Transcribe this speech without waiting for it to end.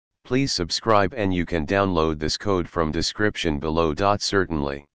Please subscribe and you can download this code from description below.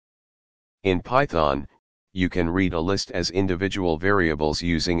 Certainly. In Python, you can read a list as individual variables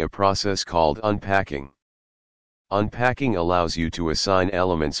using a process called unpacking. Unpacking allows you to assign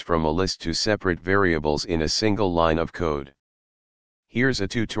elements from a list to separate variables in a single line of code. Here's a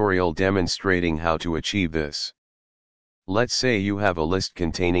tutorial demonstrating how to achieve this. Let's say you have a list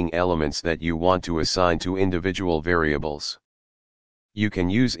containing elements that you want to assign to individual variables. You can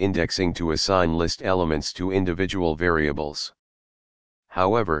use indexing to assign list elements to individual variables.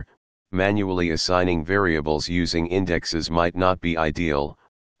 However, manually assigning variables using indexes might not be ideal,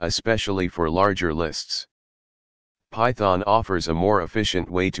 especially for larger lists. Python offers a more efficient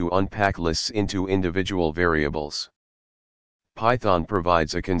way to unpack lists into individual variables. Python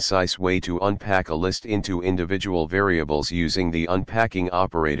provides a concise way to unpack a list into individual variables using the unpacking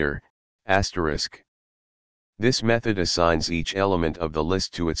operator, asterisk. This method assigns each element of the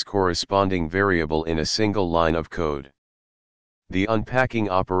list to its corresponding variable in a single line of code. The unpacking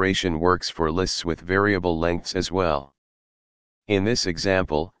operation works for lists with variable lengths as well. In this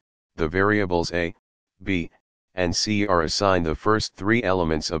example, the variables a, b, and c are assigned the first three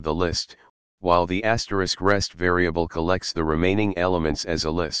elements of the list, while the asterisk rest variable collects the remaining elements as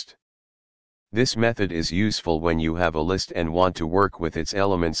a list. This method is useful when you have a list and want to work with its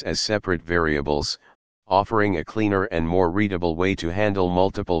elements as separate variables, offering a cleaner and more readable way to handle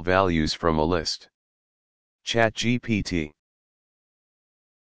multiple values from a list. ChatGPT